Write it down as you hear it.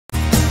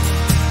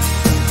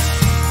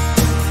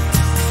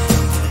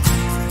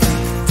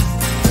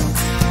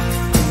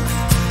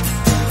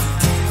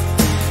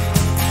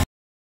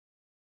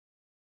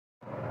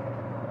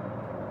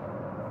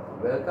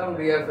Welcome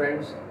dear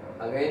friends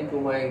again to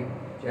my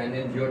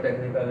channel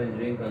Geotechnical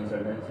Engineering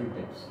Consultancy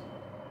Tips.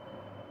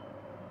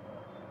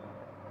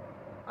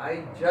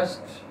 I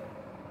just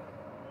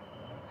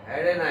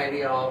had an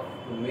idea of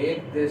to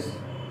make this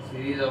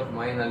series of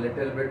mine a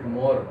little bit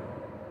more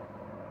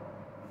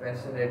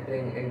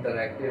fascinating,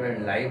 interactive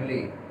and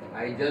lively.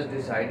 I just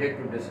decided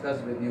to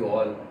discuss with you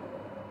all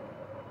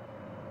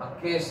a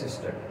case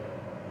study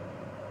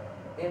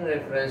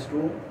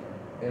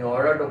in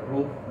order to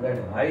prove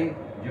that why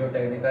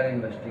geotechnical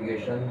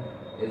investigation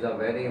is a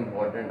very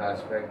important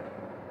aspect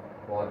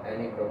for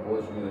any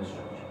proposed new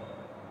structure.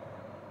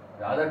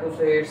 Rather to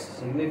say its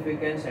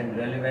significance and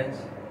relevance,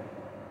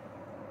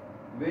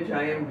 which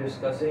I am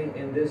discussing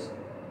in this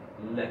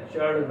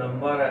lecture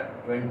number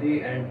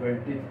 20 and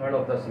 23rd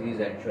of the series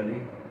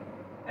actually,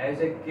 as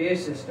a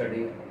case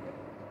study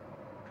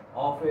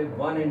of a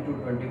 1 into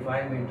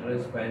 25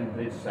 meter span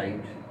bridge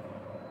site.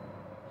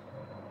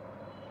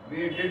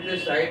 We did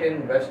this site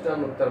in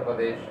Western Uttar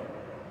Pradesh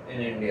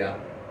in India.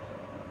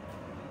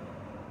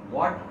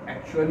 What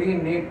actually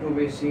need to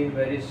be seen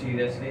very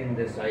seriously in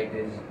this site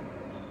is,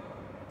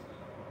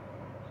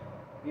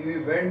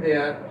 we went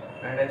there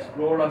and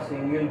explored a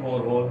single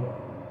borehole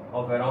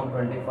of around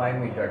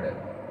 25 meter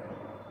depth.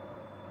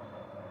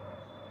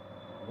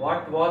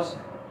 What was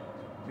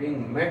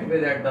being met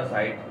with at the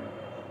site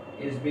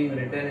is being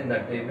written in the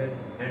table,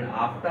 and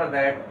after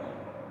that,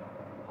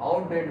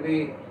 how did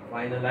we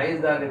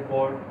finalize the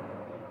report,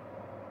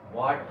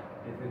 what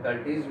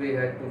difficulties we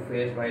had to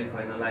face while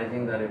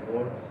finalizing the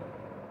report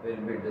will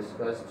be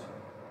discussed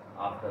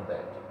after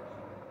that.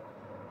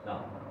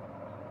 Now,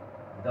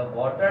 the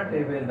water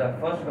table, the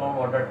first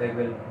groundwater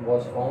table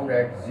was found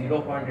at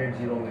 0.80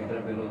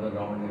 meter below the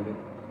ground level,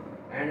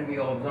 and we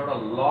observed a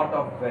lot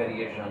of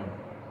variation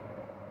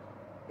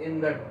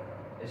in the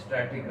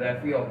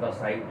stratigraphy of the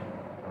site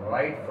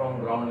right from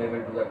ground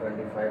level to the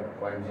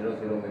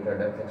 25.00 meter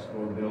depth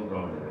explored below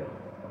ground level.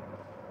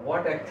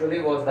 What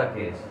actually was the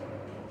case?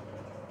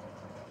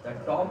 The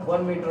top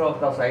 1 meter of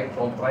the site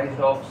comprised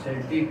of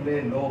silty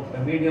clay, low,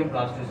 medium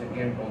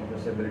plasticity and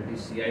compressibility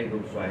CI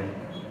group soil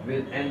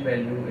with N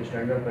value,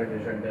 standard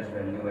penetration test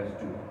value as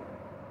 2.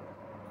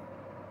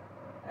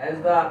 As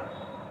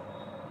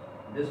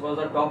this was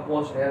the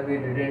topmost layer, we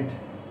didn't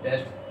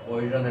test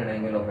cohesion and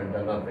angle of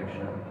internal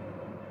friction.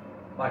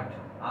 But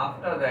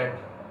after that,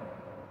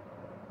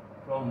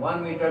 from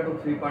 1 meter to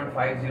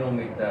 3.50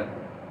 meter,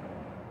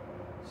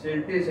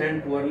 silty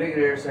sand, poorly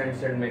graded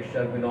sand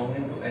mixture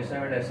belonging to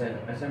SM and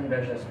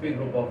SM-SP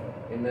group of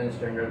Indian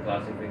standard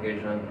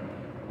classification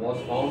was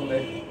found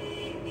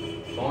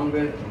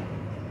with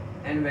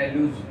N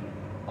values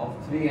of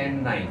 3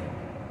 and 9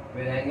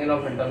 with angle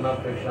of internal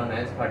friction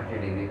as 30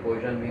 degree,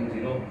 cohesion being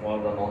 0 for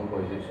the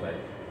non-cohesive soil.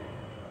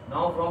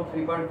 Now from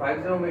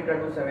 3.50 meter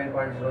to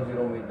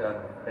 7.00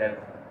 meter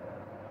depth,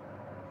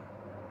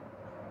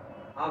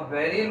 a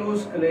very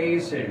loose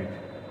clayey silt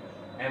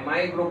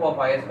MI group of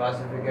IS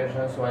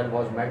classification soil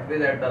was met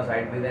with at the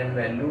site with N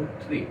value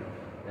 3.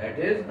 That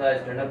is, the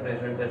standard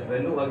penetration test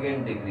value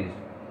again decreased,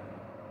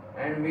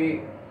 and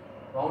we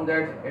found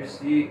that its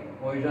C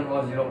cohesion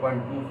was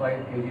 0.25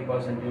 kg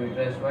per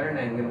centimeter square and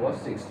angle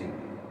was 60.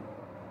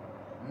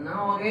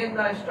 Now again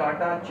the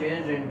strata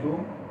changed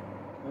into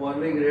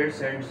poorly graded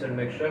sand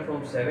mixture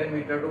from 7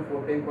 meter to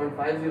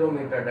 14.50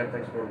 meter depth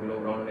explored below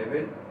ground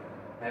level,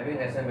 having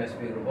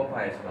SM-SP group of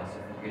IS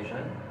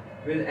classification,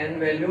 with N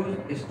values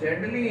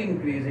steadily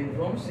increasing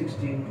from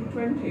 16 to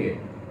 28,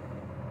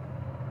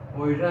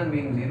 cohesion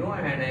being 0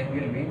 and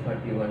angle being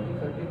 31 to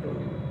 32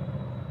 degrees.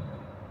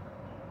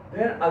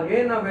 Then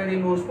again a very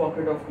loose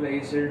pocket of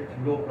clay silt,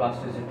 low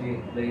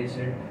plasticity clay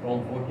silt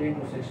from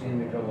 14 to 16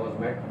 meter was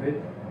met with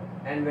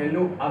N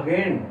value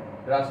again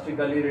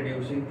drastically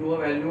reducing to a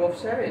value of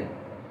 7,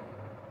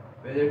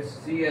 with its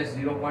C as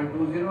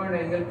 0.20 and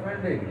angle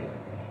 12 degrees.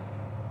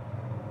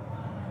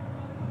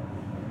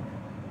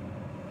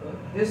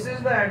 This is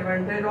the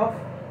advantage of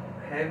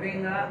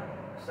having a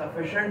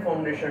sufficient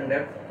foundation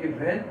depth.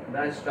 When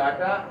the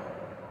strata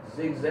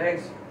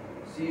zigzags,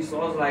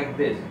 seesaws like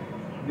this,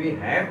 we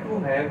have to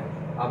have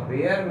a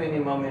bare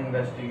minimum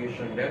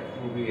investigation depth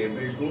to be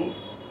able to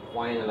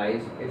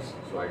finalize its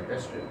soil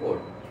test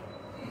report.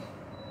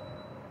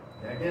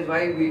 That is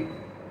why we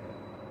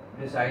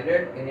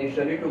decided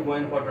initially to go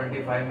in for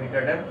 25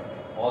 meter depth,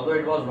 although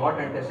it was not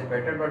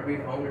anticipated, but we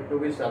found it to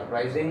be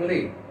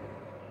surprisingly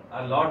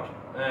a lot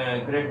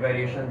great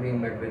variation being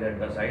met with at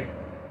the site.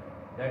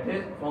 That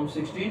is, from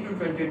 16 to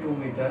 22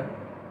 meter,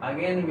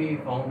 again we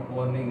found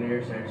poorly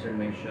graded sand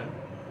mixture,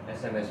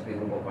 SM-SP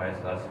group of IS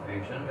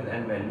classification with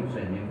N values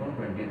ranging from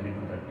 23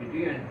 to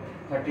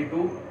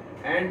 32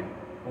 and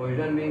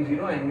cohesion being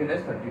 0, angle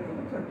as 32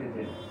 to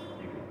 33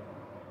 degree.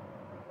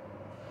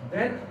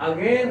 Then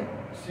again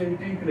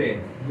silty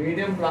clay,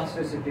 medium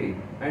plasticity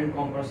and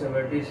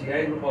compressibility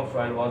CI group of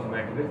soil was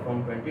met with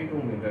from 22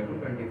 meter to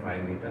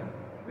 25 meter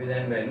with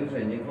N values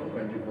ranging from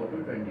 24 to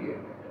 28.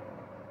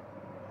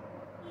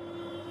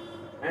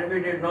 And we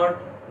did not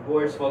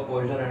go for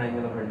cohesion and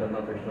angle of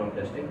internal friction of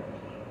testing.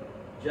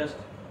 Just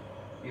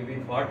we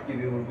thought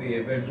we would be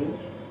able to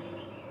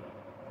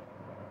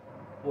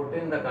put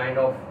in the kind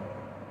of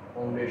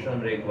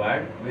foundation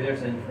required with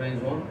its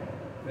influence on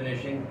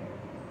finishing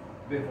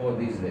before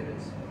these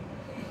levels.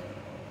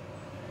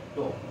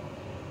 So,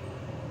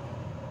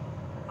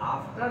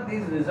 after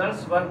these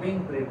results were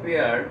being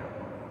prepared,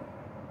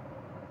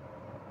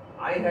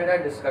 I had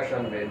a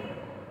discussion with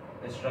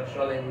a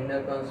structural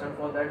engineer concerned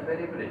for that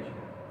very bridge,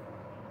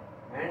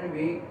 and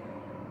we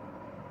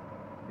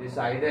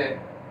decided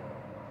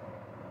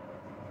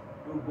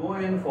to go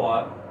in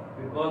for,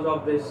 because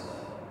of this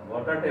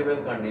water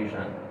table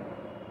condition,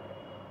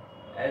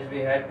 as we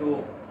had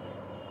to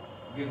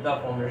give the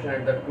foundation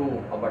at the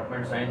two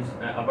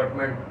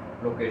abutment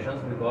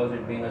locations, because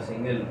it being a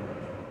single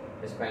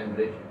span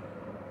bridge,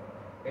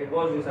 it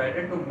was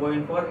decided to go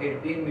in for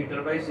 18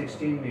 meter by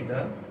 16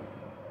 meter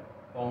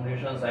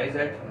foundation size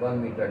at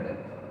 1 meter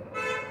depth.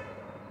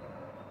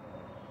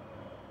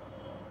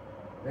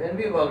 When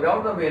we worked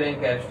out the bearing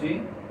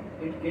capacity,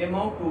 it came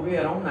out to be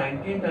around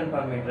 19 ton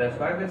per meter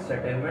square with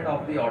settlement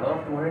of the order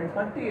of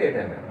 238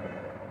 mm.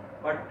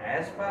 But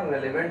as per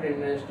relevant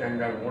Indian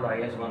standard code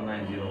IS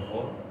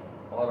 1904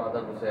 or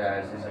other to say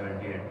ISC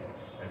 78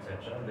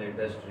 etc.,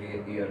 latest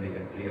yearly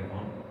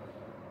reform,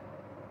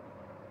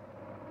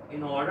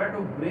 in order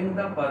to bring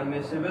the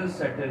permissible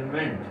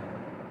settlement,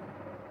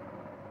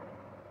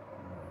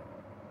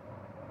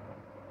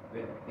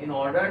 in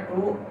order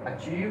to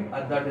achieve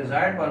the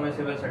desired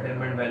permissible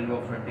settlement value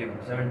of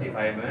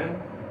 75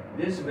 mm,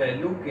 this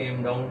value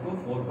came down to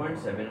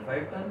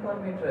 4.75 ton per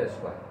meter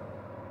square,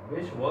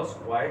 which was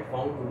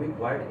found to be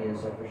quite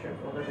insufficient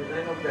for the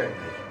design of that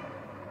bridge.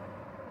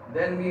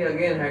 Then we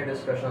again had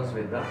discussions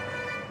with the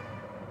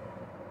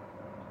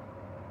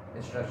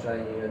structural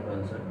engineer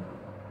concerned.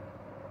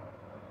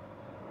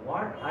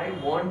 What I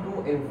want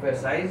to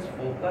emphasize,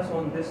 focus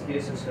on this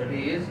case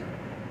study is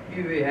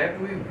that we have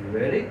to be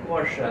very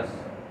cautious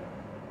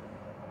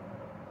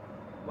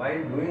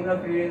while doing a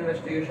field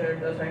investigation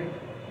at the site,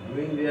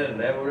 doing their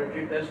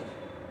laboratory test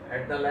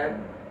at the lab,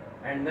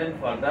 and then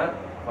further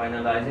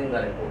finalizing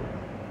the report.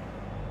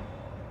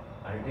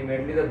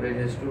 Ultimately, the bridge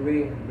is to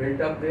be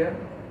built up there.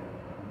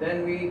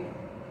 Then we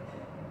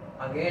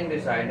again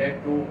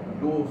decided to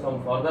do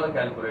some further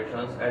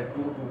calculations at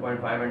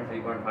 2.5 and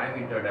 3.5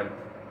 meter depth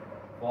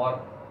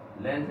for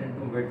length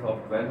into width of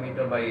 12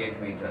 meter by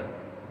 8 meter.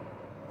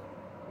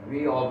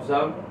 We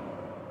observed,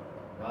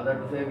 rather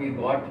to say, we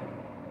got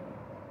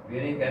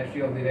bearing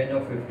capacity of the range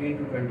of 15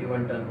 to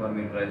 21 ton per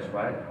meter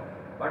square.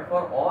 But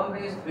for all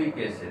these three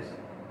cases,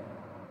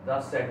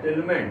 the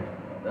settlement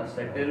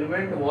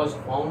was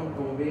found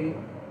to be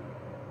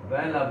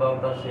well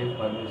above the safe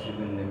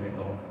permissible limit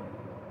of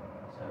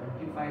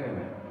 75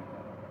 mm.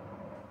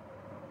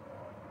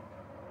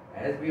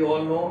 As we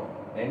all know,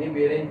 any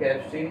bearing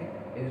capacity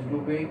is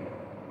to be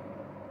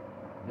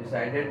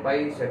decided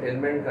by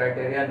settlement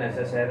criteria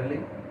necessarily.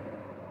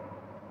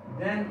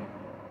 Then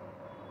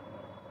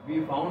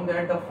we found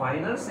that the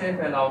final safe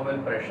allowable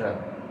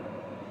pressure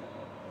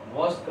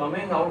was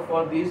coming out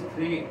for these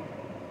three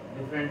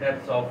different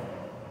depths of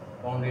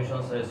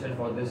foundation stresses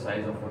for this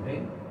size of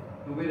footing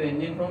to be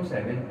ranging from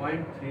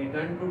 7.3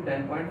 ton to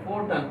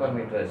 10.4 ton per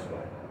meter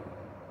square.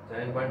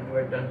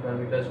 7.28 ton per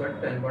meter square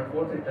to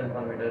 10.43 ton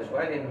per meter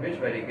square, in which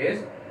very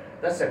case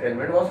the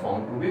settlement was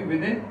found to be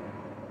within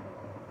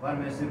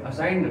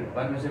assigned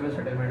permissible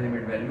settlement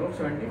limit value of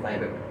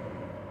 75 mm.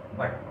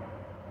 But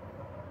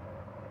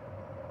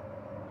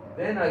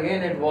then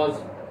again it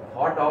was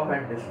thought of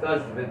and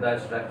discussed with the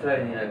structural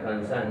engineer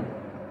concerned,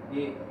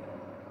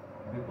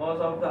 because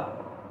of the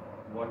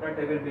water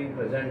table being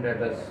present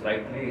at a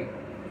slightly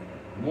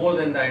more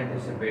than the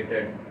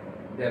anticipated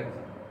depth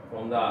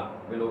from the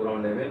below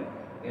ground level,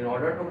 in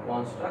order to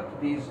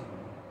construct these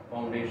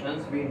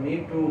foundations we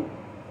need to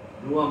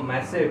do a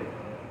massive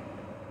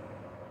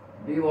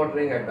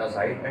dewatering at the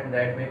site, and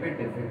that may be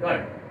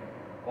difficult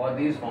for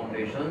these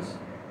foundations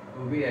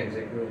to be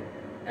executed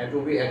and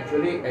to be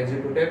actually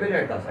executable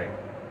at the site.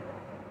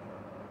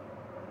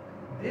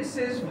 This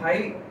is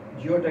why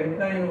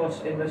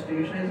geotechnical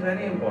investigation is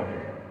very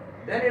important.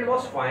 Then it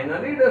was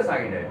finally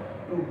decided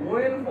to go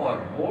in for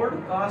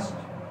board cast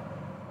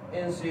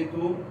in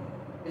situ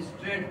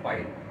straight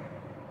pipe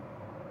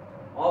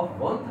of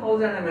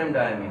 1000 mm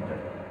diameter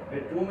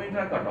with 2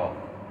 meter cutoff,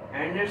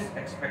 and its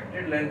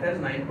expected length as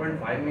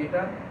 9.5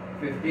 meter,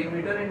 15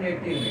 meter and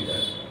 18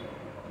 meter.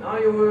 Now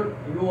you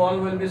all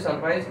will be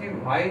surprised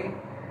why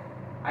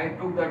I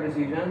took the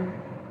decision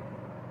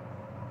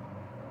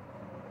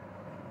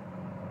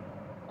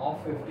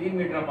of 15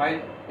 meter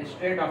pipe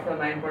straight after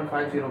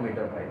 9.50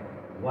 meter pipe.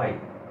 Why?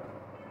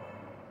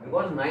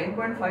 Because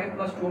 9.5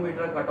 plus 2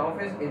 meter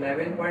cutoff is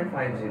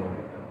 11.50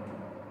 meter.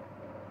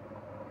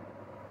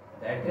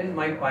 That is,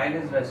 my pile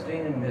is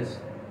resting in this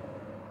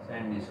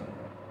sandy soil.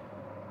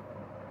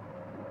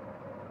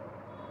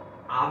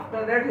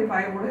 After that, if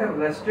I would have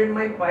rested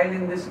my pile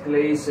in this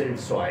clay silt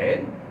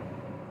soil,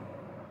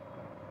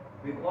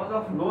 because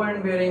of low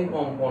end bearing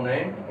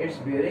component, its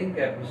bearing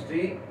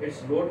capacity,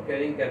 its load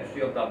carrying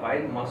capacity of the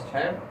pile must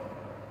have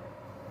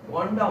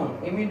gone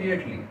down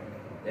immediately.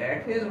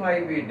 That is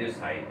why we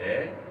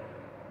decided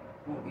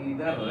to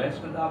either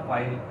rest the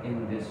pile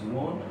in this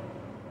zone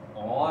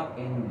or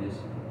in this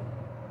zone.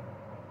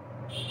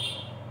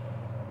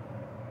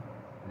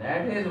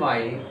 That is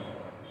why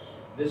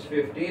this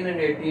 15 and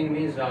 18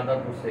 means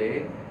rather to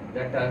say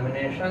the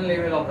termination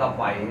level of the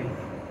pile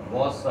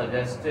was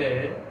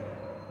suggested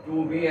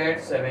to be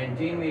at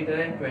 17 meter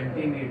and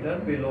 20 meter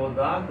below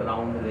the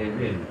ground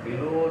level.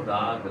 Below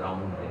the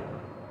ground level.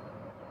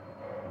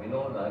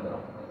 Below the ground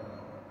level.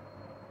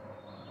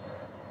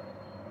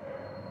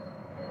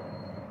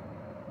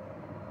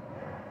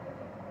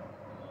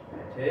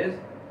 It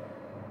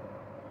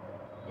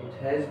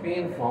has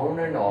been found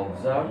and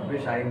observed,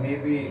 which I may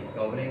be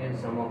covering in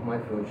some of my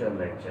future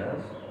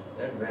lectures,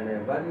 that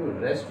whenever you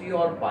rest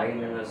your pile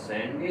in a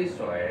sandy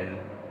soil,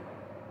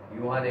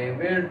 you are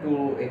able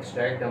to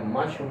extract a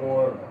much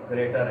more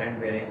greater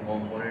end bearing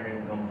component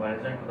in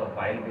comparison to the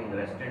pile being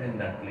rested in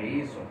the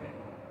clayey soil.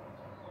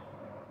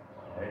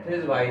 That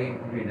is why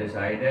we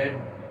decided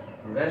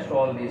to rest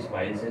all these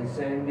piles in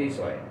sandy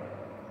soil,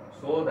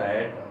 so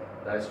that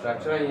the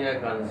structural engineer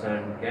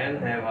concerned can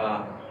have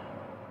a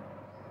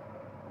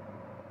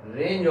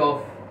range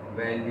of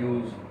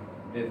values,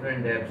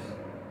 different depths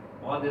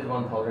for this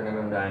 1000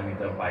 mm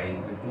diameter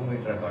pile with 2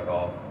 meter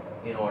cutoff,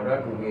 in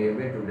order to be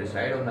able to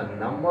decide on the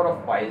number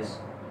of piles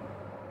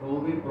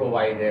to be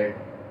provided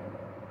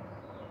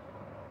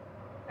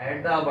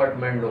at the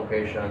abutment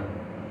location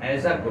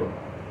as a group.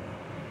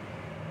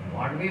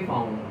 What we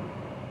found,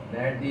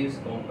 that this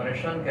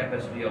compression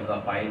capacity of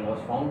the pile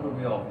was found to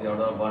be of the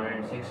order of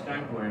 106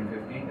 ton,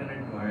 215 ton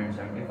and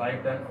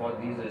 275 ton for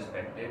these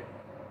respective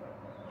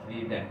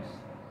three depths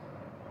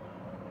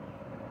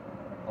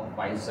of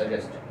piles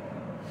suggested.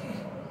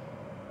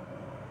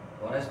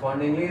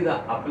 Correspondingly, the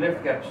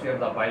uplift capacity of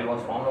the pile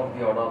was found of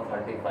the order of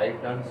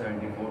 35 tons,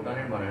 74 ton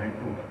and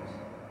 102 tons.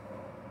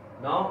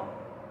 Now,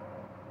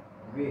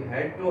 we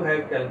had to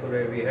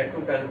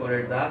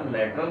calculate the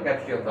lateral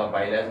capacity of the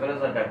pile as well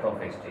as the depth of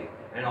fixity,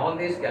 and all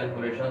these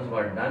calculations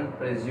were done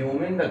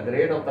presuming the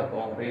grade of the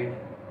concrete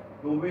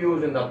to be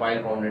used in the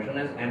pile foundation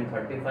as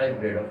M35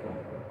 grade of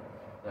concrete.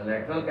 The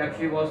lateral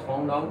capacity was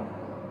found out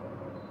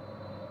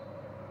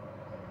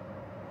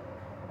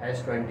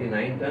as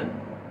 29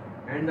 ton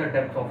and the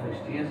depth of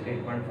fixity is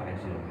 8.50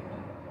 meter.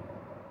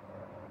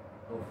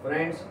 So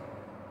friends,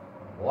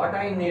 what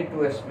I need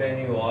to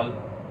explain you all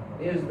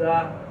is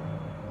the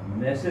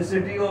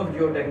necessity of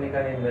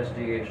geotechnical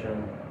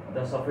investigation,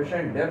 the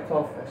sufficient depth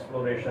of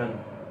exploration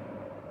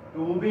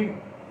to be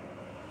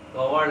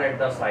covered at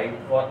the site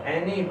for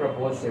any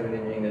proposed civil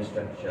engineering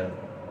structure,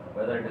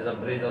 whether it is a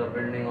bridge or a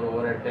building or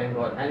overhead tank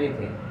or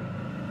anything.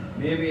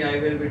 Maybe I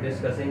will be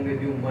discussing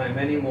with you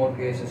many more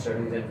case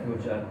studies in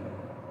future.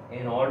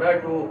 In order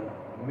to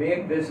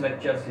make this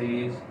lecture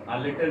series a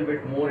little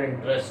bit more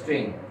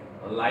interesting,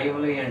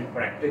 lively and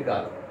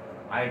practical,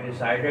 I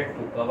decided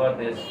to cover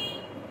this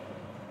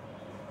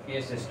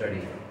case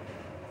study.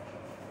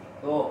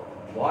 So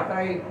what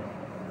I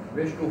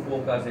wish to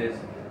focus is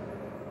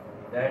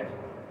that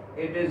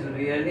it is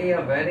really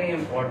a very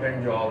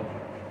important job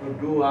to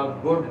do a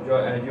good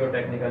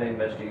geotechnical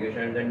investigation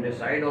and then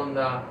decide on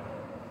the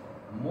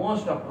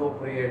most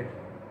appropriate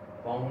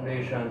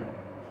foundation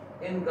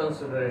in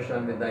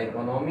consideration with the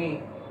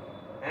economy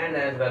and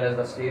as well as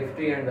the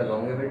safety and the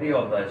longevity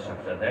of the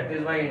structure. That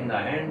is why in the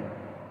end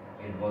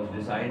it was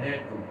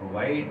decided to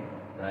provide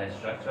the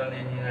structural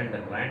engineer and the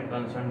client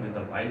concerned with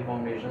the pile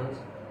foundations,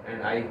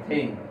 and I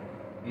think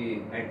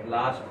at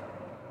last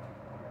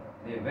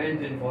they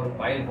went in for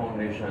pile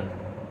foundation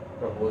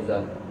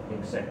proposal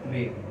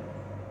exactly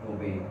to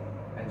be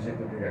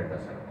executed at the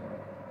site.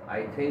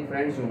 I think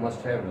friends, you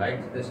must have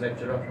liked this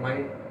lecture of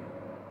mine.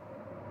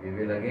 We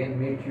will again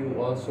meet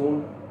you all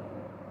soon.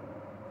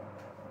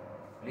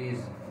 Please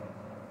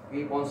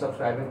keep on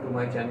subscribing to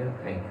my channel.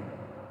 Thank you.